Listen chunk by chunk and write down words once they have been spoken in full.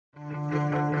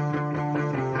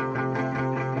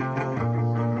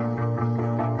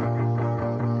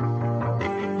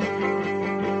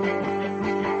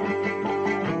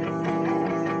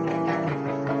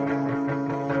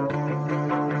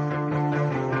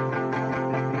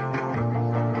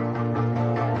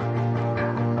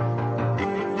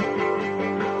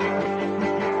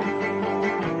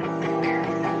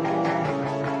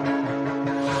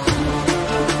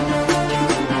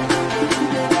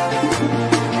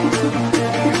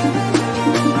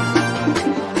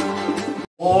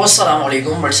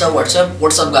अस्सलामुअलैकुम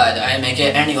WhatsApp guys I am AK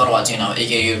and you are watching now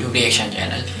AK YouTube reaction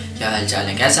channel. क्या हाल चाल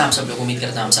है, कैसे आप सब लोग? उम्मीद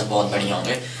करते हैं हम सब बहुत बढ़िया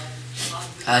होंगे।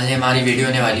 आज हमारी वीडियो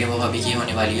होने वाली है, वो अभी की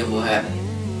होने वाली है, वो है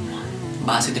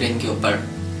बासित रिंद के ऊपर।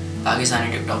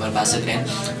 पाकिस्तानी टिकटॉकर बासित रिंद।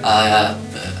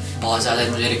 बहुत ज़्यादा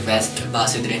मुझे रिक्वेस्ट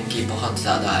बासित रिंद की बहुत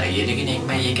ज़्यादा आ रही है, लेकिन एक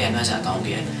मैं ये कहना चाहता हूँ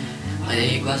कि मुझे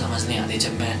एक बात समझ नहीं आती,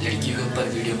 जब मैं लड़की के ऊपर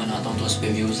वीडियो बनाता हूँ तो उस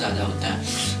पर व्यूज़ ज़्यादा होते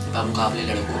हैं मुकाबले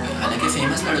लड़कों के। हालांकि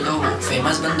फेमस लड़का हो,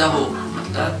 फेमस बंदा हो,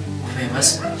 मतलब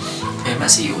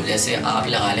फेमस ही हो, जैसे आप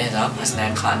लगा लें, आप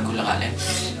हसनैन खान को लगा लें,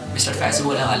 मिस्टर फैसल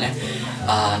को लगा लें,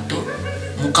 तो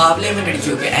मुकाबले में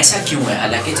लड़कियों के ऐसा क्यों है?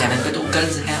 हालांकि चैनल पे तो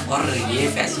गर्ल्स हैं और ये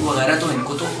फैसल वगैरह तो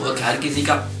इनको तो हर किसी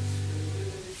का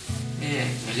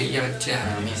ये बच्चे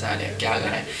हरामी साले क्या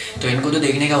करें, तो इनको तो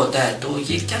देखने का होता है। तो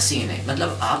ये क्या सीन है?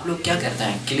 मतलब आप लोग क्या करते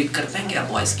हैं, क्लिक करते हैं क्या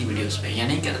बॉयज़ की वीडियोस पे या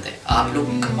नहीं करते? आप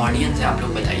लोग ऑडियंस है, आप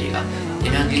लोग बताइएगा। ये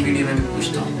मैं अगली वीडियो में भी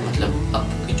पूछता हूँ, मतलब अब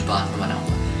कुछ बात में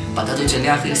बनाऊँगा, पता तो चले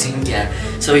आखिर सीन क्या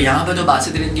है। सो यहाँ पे तो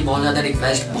बासित रिंद की बहुत ज़्यादा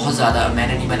रिक्वेस्ट, बहुत ज़्यादा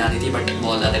मैंने नहीं बना दी थी, बट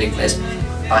बहुत ज़्यादा रिक्वेस्ट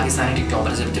पाकिस्तानी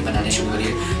टिकटॉकर से बनाने शुरू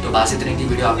करिए, तो बासित रिंद की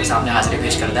वीडियो आपके सामने हाजिर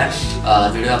पेश करता है।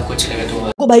 वीडियो आपको अच्छी लगे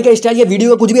तो भाई का स्टाइल या वीडियो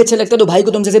का कुछ भी अच्छा लगता है तो भाई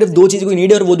को तुमसे सिर्फ दो चीज़ की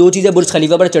नीड है, और वो दो चीज़ें बुर्ज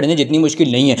खलीफा पर चढ़ने जितनी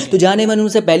मुश्किल नहीं है। तो जाने मन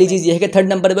उनसे पहली चीज़ ये है कि थर्ड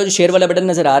नंबर पर जो शेयर वाला बटन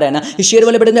नजर आ रहा है ना, इस शेयर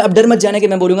वाले बटन में अब डर मत जाने कि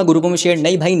मैं बोलूँगा ग्रुपों में शेयर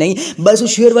नहीं भाई नहीं, बस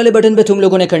उस शेयर वाले बटन पर तुम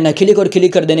लोगों ने करना है क्लिक, और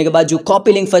क्लिक कर देने के बाद जो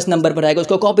कॉपी लिंक फर्स्ट नंबर पर आएगा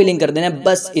उसको कॉपी लिंक कर देना है,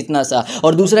 बस इतना सा।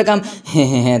 और दूसरा काम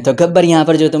तो गब्बर यहाँ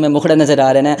पर जो तुम्हें मुखड़ा नजर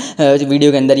आ रहा है ना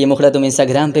वीडियो के अंदर, ये मुखड़ा तुम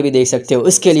इंस्टाग्राम पे भी देख सकते हो,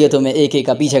 उसके लिए तुम्हें एक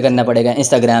का पीछे करना पड़ेगा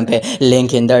इंस्टाग्राम पे,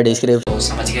 लिंक इन द डिस्क्रिप्शन। तो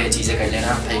समझ गए, चीज़ें कर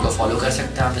लेना। भाई को फॉलो कर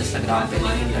सकते हैं आप इंस्टाग्राम पे,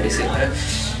 link in the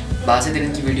description. Basit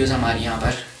Rind की वीडियोस हमारी यहाँ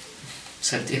पर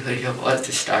सर्दी भरिया बहुत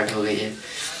स्टार्ट हो गई है।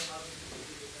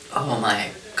 ओह माय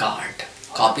गॉड,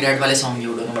 कॉपीराइट वाले सॉन्ग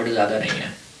यूट्यूब में बड़े ज़्यादा नहीं है।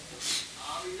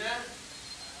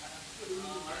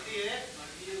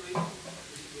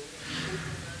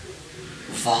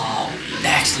 वाओ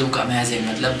दैट्स लुक अमेजिंग,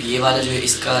 मतलब ये वाला जो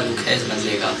इसका लुक है इस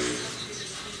बंदे का।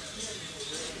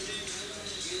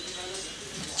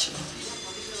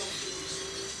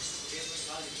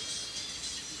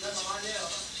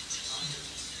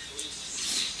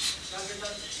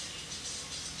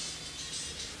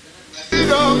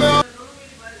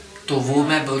 तो वो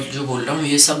मैं जो बोल रहा हूँ,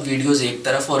 ये सब वीडियोस एक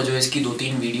तरफ, और जो इसकी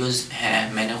 2-3 वीडियोस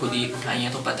हैं मैंने खुद ही उठाई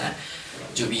हैं, तो पता है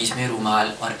जो बीच में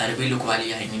रुमाल और अरबी लुक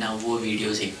वाली आएंगी ना, वो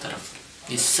वीडियोस एक तरफ,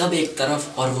 ये सब एक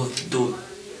तरफ, और वो दो।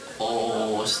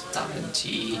 ओ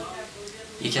जी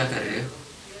ये क्या कर रहे हो?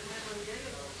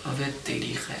 अबे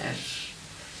तेरी खैर,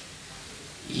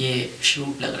 ये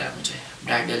शूट लग रहा है मुझे,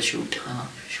 ब्राइडल शूट।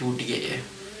 हाँ शूट ये है।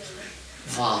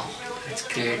 वाह इट्स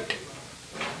ग्रेट।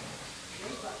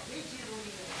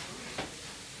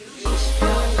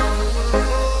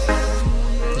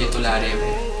 ये तो ला रहे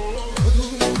हैं।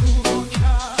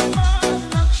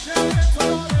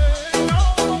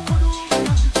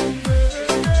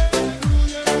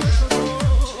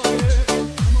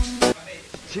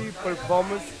 अच्छी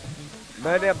परफॉर्मेंस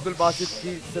मैंने अब्दुल बासित की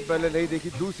इससे पहले नहीं देखी।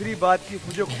 दूसरी बात की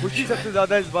मुझे खुशी सबसे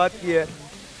ज़्यादा इस बात की है,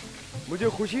 मुझे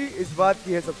खुशी इस बात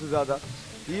की है सबसे ज़्यादा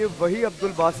कि ये वही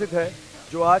अब्दुल बासित है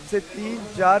जो आज से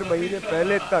 3-4 महीने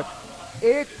पहले तक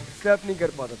एक स्टेप नहीं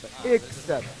कर पाता था, एक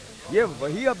स्टेप। ये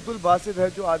वही अब्दुल बासित है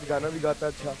जो आज गाना भी गाता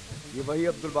अच्छा, ये वही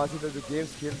अब्दुल बासित है जो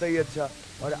गेम्स खेलता ही अच्छा,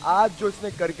 और आज जो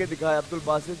इसने करके दिखाया अब्दुल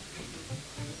बासित,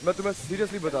 मैं तुम्हें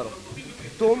सीरियसली बता रहा हूँ,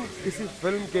 तुम किसी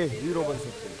फिल्म के हीरो बन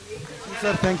सकते हो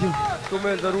सर। थैंक यू,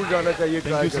 तुम्हें जरूर जाना चाहिए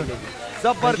ट्राई करने की।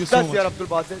 जबरदस्त यार अब्दुल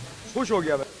बासित, खुश हो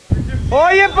गया मैं। ओ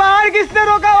ये पहाड़ किसने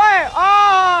रोका हुआ है?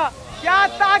 क्या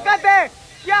ताकत है,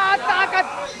 क्या ताकत!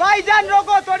 भाईजान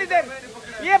रोको थोड़ी देर,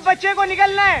 ये बच्चे को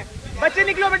निकलना है। बच्चे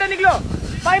निकलो, बेटा निकलो,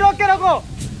 भाई रोक के रोको।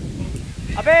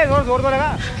 अबे जोर तो लगा।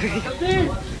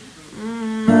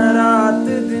 मैं रात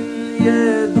दिन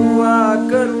ये दुआ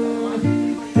करूं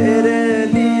तेरे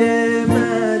लिए,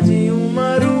 मैं जीऊं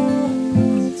मरूं,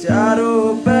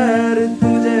 चारों पैर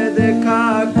तुझे देखा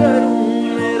करूं,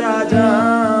 मेरा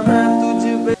जान मैं तुझ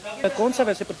पे। कौन सा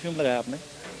वैसे परफ्यूम लगाया आपने?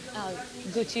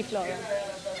 Gucci flora.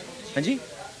 हाँ जी,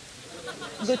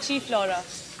 गुची फ्लोरा।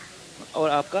 और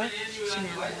आपका?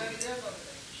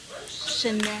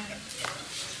 शनेल।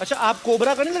 अच्छा, आप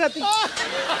कोबरा का नहीं लगाती?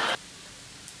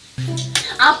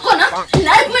 आपको ना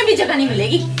नर्क में भी जगह नहीं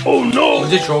मिलेगी। oh, no!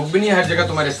 मुझे शौक भी नहीं है हर जगह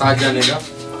तुम्हारे साथ जाने का।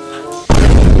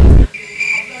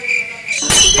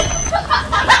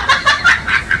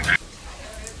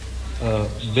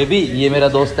 बेबी ये मेरा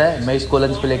दोस्त है, मैं इसको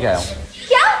लंच पे लेके आया हूँ।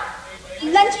 क्या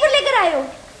लंच पर लेकर आए हो?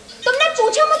 तुमने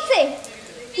पूछा मुझसे?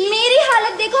 मेरी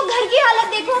हालत देखो, घर की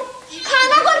हालत देखो,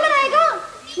 खाना कौन बनाएगा?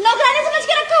 नौकरानी समझ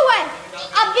के रखा हुआ है।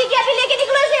 अब भी क्या भी लेके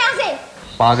निकलो इसे यहाँ से।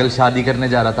 पागल, शादी करने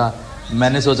जा रहा था,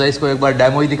 मैंने सोचा इसको एक बार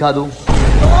डेमो ही दिखा दूं।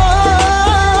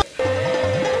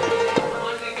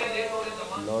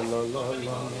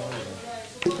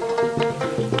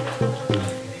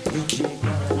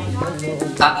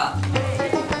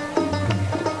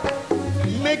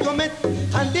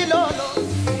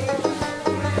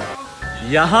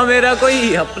 यहाँ मेरा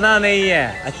कोई अपना नहीं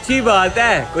है, अच्छी बात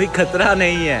है, कोई खतरा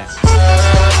नहीं है।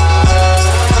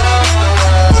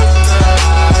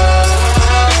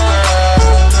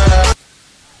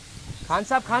 खान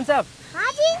साहब।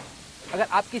 हाँ जी। अगर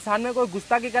आपकी शान में कोई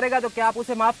गुस्ताखी करेगा तो क्या आप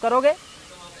उसे माफ करोगे?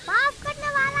 माफ करने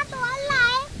वाला तो अल्लाह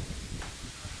है।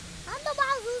 हम तो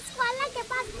बस उसको अल्लाह के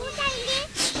पास पहुंचाएंगे।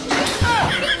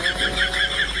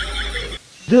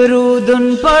 दुरूद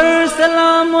उन पर,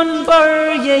 सलाम उन पर,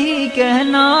 यही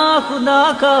कहना खुदा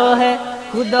का है।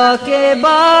 खुदा के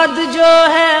बाद जो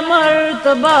है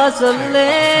मर्तबा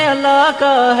सल्ले अल्लाह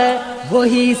का है।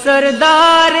 वही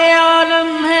सरदार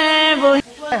आलम है, वही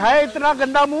है इतना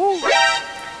गंदा मुंह।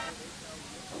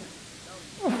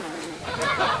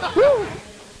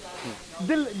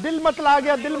 दिल मतला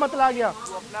गया। तू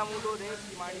अपना मुंह तो देख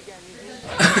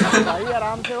भाई,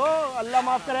 आराम से हो। अल्लाह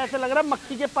माफ करे, ऐसे लग रहा है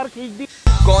मक्खी के पर खींच दी।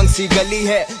 कौन सी गली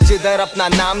है जिधर अपना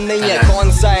नाम नहीं है,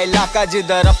 कौन सा इलाका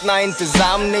जिधर अपना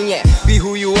इंतजाम नहीं है। बी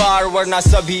हू यू आर वरना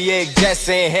सभी एक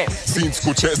जैसे हैं। सीन्स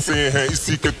कुछ ऐसे हैं,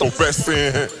 इसी के तो पैसे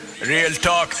हैं। रियल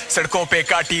टॉक, सड़कों पे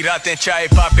काटी रातें चाय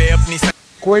पापे अपनी।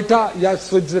 क्वेटा या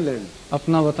स्विट्जरलैंड?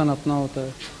 अपना वतन अपना होता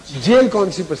है। जेल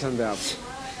कौन सी पसंद है आपको?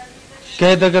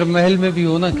 कैद अगर महल में भी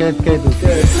हो ना, कैद होती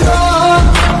है।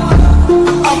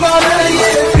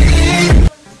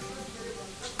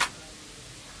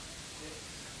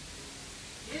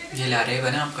 ये ला रहे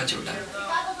बना आपका छोटा,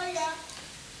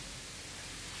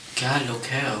 क्या लुक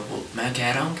है वो। मैं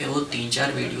कह रहा हूँ कि वो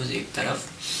 3-4 वीडियोस एक तरफ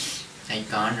आई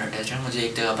कांट अटैच है। मुझे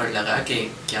एक जगह पर लगा कि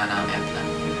क्या नाम है अपना,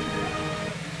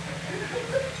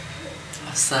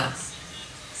 ऐसा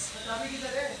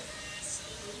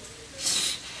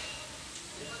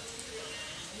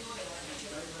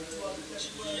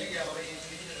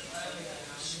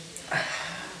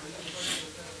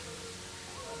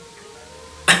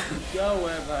क्या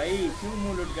हुआ है भाई, क्यों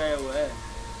मुंह लटकाया हुआ है?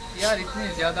 यार इतने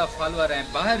ज्यादा फॉलोअर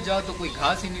हैं, बाहर जाओ तो कोई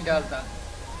घास ही नहीं डालता।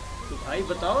 तो भाई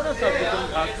बताओ ना सब, तुम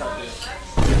घास खाते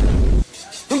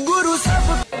हो। गुरु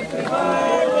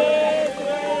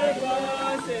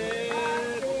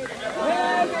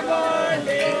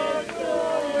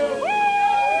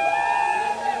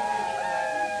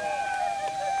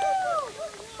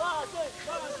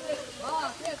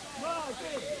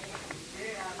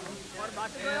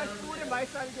पूरे 22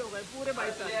 साल के हो गए, पूरे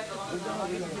 22 साल।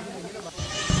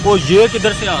 वो ये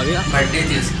किधर से आ गया? बर्थडे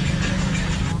थी उसकी।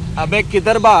 अबे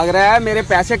किधर भाग रहा है? मेरे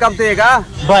पैसे कब देगा?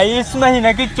 भाई इस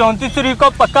महीने की 34 तारीख को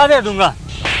पक्का दे दूंगा।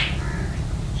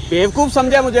 बेवकूफ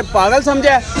समझा मुझे, पागल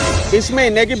समझा? इस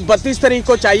महीने की 32 तारीख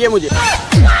को चाहिए मुझे।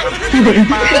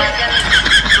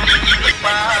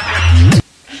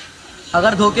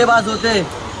 अगर धोखेबाज होते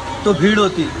तो भीड़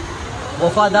होती,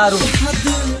 वफादार हूँ।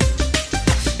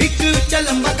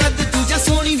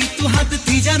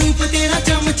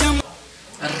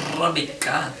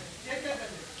 रबिका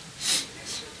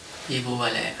ये वो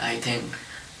वाला है आई थिंक।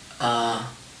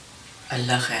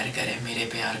 अल्लाह खैर करे मेरे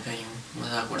प्यार का यूं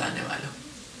मजाक उड़ाने वालों।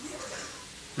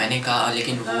 मैंने कहा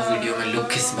लेकिन वो वीडियो में लुक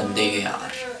किस बंदे के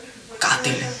यार,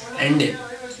 कातिल है एंड।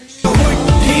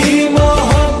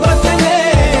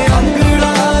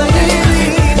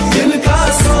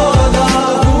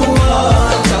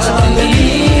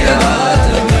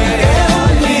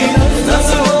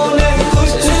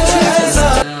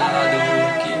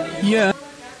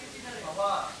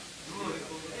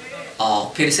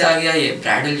 फिर से आ गया ये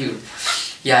ब्राइडल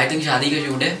शूट। ये आई थिंक शादी का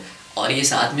शूट है और ये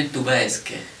साथ में तुबा है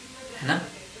इसके, है ना।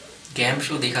 गेम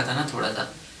शो देखा था ना थोड़ा सा,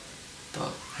 तो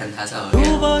अंदाजा हो गया।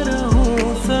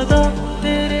 सदा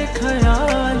तेरे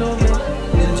ख्यालों में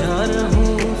उलझा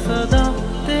रहूं, सदा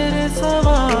तेरे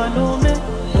सवालों में,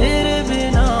 तेरे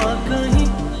बिना कहीं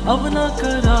अब ना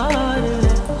करार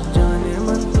है, जाने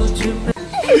मन तुझ पे।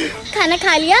 खाना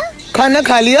खा लिया? खाना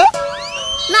खा लिया?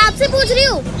 मैं आपसे पूछ रही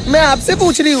हूँ। मैं आपसे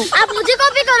पूछ रही हूँ। आप मुझे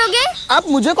कॉपी करोगे? आप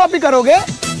मुझे कॉपी करोगे?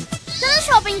 चलो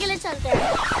शॉपिंग के लिए चलते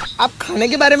हैं। आप खाने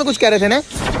के बारे में कुछ कह रहे थे ना?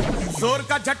 जोर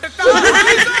का झटका।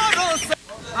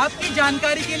 आपकी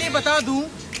जानकारी के लिए बता दूं,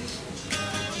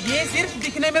 ये सिर्फ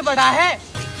दिखने में बड़ा है,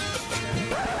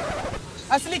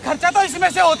 असली खर्चा तो इसमें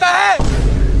से होता है।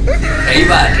 सही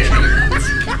बात है।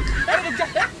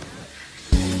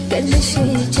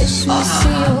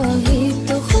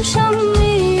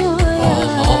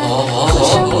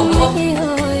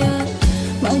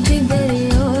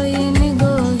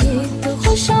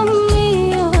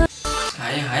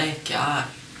 हाय हाय क्या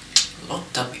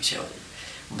पीछे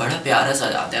वाले बड़ा प्यारा सा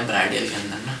जाते हैं ब्राइडल के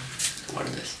अंदर ना,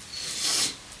 जबरदस्त।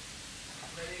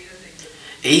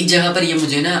 एक जगह पर ये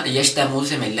मुझे ना यश तैमूर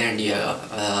से मिल रहा है इंडिया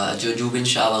का, जो जुबिन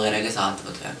शाह वगैरह के साथ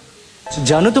होता है।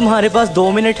 जानू तुम्हारे पास 2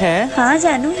 मिनट हैं? हाँ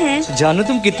जानू है। जानू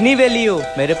तुम कितनी वेली हो,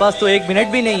 मेरे पास तो 1 मिनट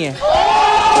भी नहीं है।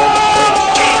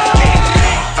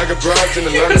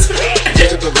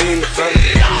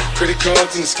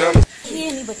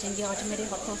 ये नहीं बचेंगे आज मेरे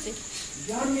हाथों से।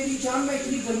 यार मेरी जान, मैं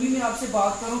इतनी गर्मी में आपसे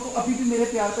बात करूं तो अभी भी मेरे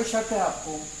प्यार पे शक है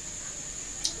आपको।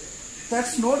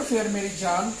 That's not fair मेरी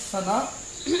जान। सना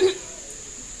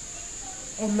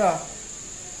उल्ला,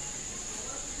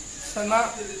 सना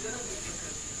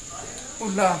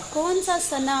उल्ला। कौन सा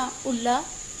सना उल्ला?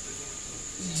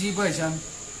 जी भाईजान,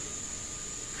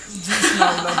 जी सना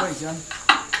उल्ला भाईजान।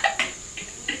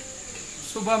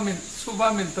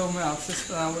 सुबह मिलता हूँ मैं आपसे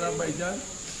सना उल्ला भाईजान।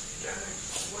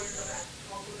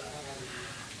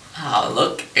 हाँ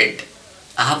लुक इट,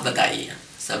 आप बताइए,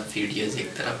 सब वीडियोस एक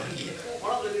तरफ हो गई है,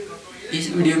 इस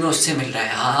वीडियो में उससे मिल रहा है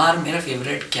यार मेरा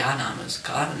फेवरेट, क्या नाम है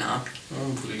उसका, नाम क्यों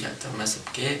भूल जाता हूँ मैं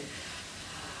सबके।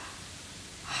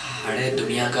 अरे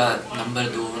दुनिया का नंबर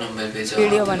 2 नंबर पे जो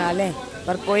वीडियो बना लें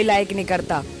पर कोई लाइक नहीं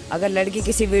करता। अगर लड़की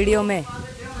किसी वीडियो में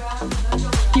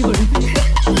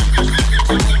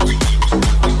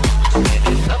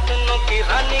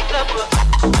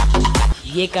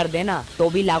ये कर देना तो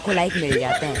भी लाखों लाइक मिल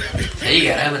जाते हैं। सही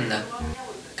कह रहा है बंदा,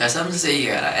 कसम से सही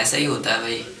कह रहा है, ऐसा ही होता है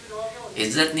भाई,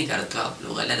 इज्जत नहीं करते आप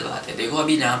लोग, गलत बात है। देखो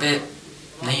अभी यहाँ पे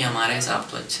नहीं, हमारे हिसाब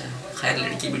तो अच्छा है, खैर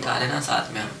लड़की बिठा लेना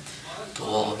साथ में हम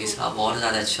तो हिसाब और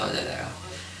ज़्यादा अच्छा हो जाएगा।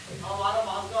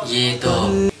 ये तो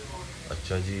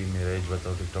अच्छा जी, मेरा एज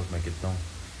बताओ टिकटॉक में कितना हूँ?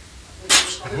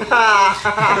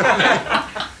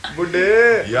 बुड्ढे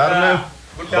यार मैं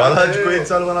बालाज को 1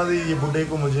 साल बना दी, ये बुड्ढे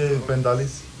को मुझे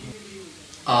 45।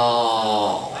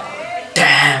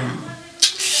 डैम,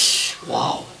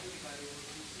 वाओ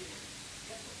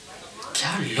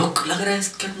क्या लुक लग रहा है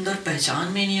इसके अंदर, पहचान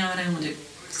में नहीं आ रहा है मुझे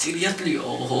सीरियसली।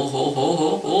 ओ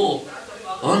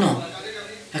हो नो,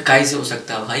 कैसे हो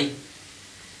सकता है भाई,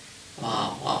 वाह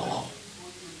वाह वाह,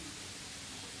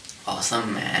 ऑसम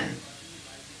मैन।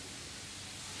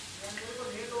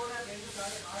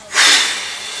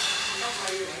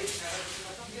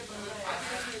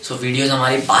 सो वीडियोस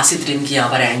हमारी बासित रिंड की यहाँ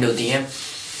पर एंड होती हैं।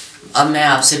 अब मैं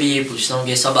आपसे भी ये पूछता हूँ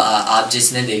कि सब आप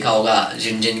जिसने देखा होगा,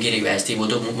 जिन जिन की रिवाइज थी वो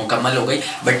तो मुकम्मल हो गई,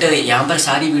 बट यहाँ पर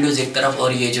सारी वीडियोस एक तरफ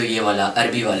और ये जो ये वाला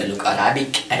अरबी वाला लुक,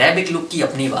 अरेबिक लुक की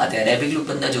अपनी बात है। अरेबिक लुक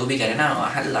बंदा जो भी करे ना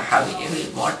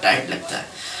बहुत टाइट लगता है,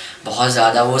 बहुत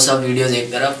ज़्यादा। वो सब वीडियोस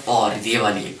एक तरफ और ये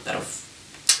वाली एक तरफ,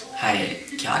 हाय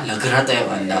क्या लग रहा था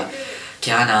बंदा,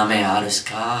 क्या नाम है यार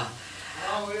उसका,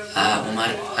 उमर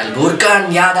अलबुरकन,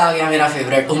 याद आ गया मेरा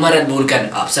फेवरेट उमर अलबुरकन।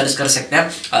 आप सर्च कर सकते हैं।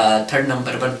 3rd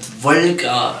नंबर पर वर्ल्ड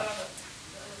का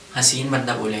हसीन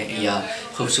बंदा बोले या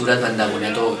खूबसूरत बंदा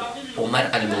बोले तो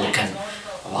उमर अलबुरकन,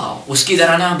 वाह उसकी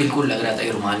तरह ना बिल्कुल लग रहा था कि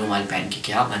रुमाल पहन के,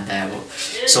 क्या बनता है वो।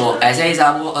 सो ऐसा ही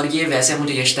साहब वो, और ये वैसे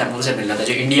मुझे यश तैमूर से मिल रहा था।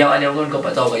 जो इंडिया वाले होंगे उनको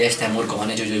पता होगा यश तैमूर कौन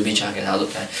है, जो जुबिन शाह के साथ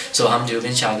होता है। सो हम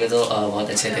जुबिन शाह के तो बहुत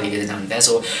अच्छे तरीके से जानते हैं।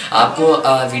 सो आपको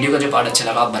वीडियो का जो पार्ट अच्छा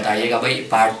लगा आप बताइएगा भाई,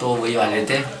 पार्ट तो वही वाले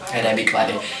थे अरेबिक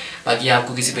वाले, बाकी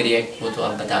आपको किसी पे रिएक्ट हो तो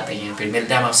आप बताते ही हैं। फिर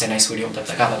मिलते हैं हम आपसे नेक्स्ट वीडियो में, तब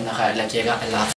तक आप अपना ख्याल रखिएगा, अल्लाह।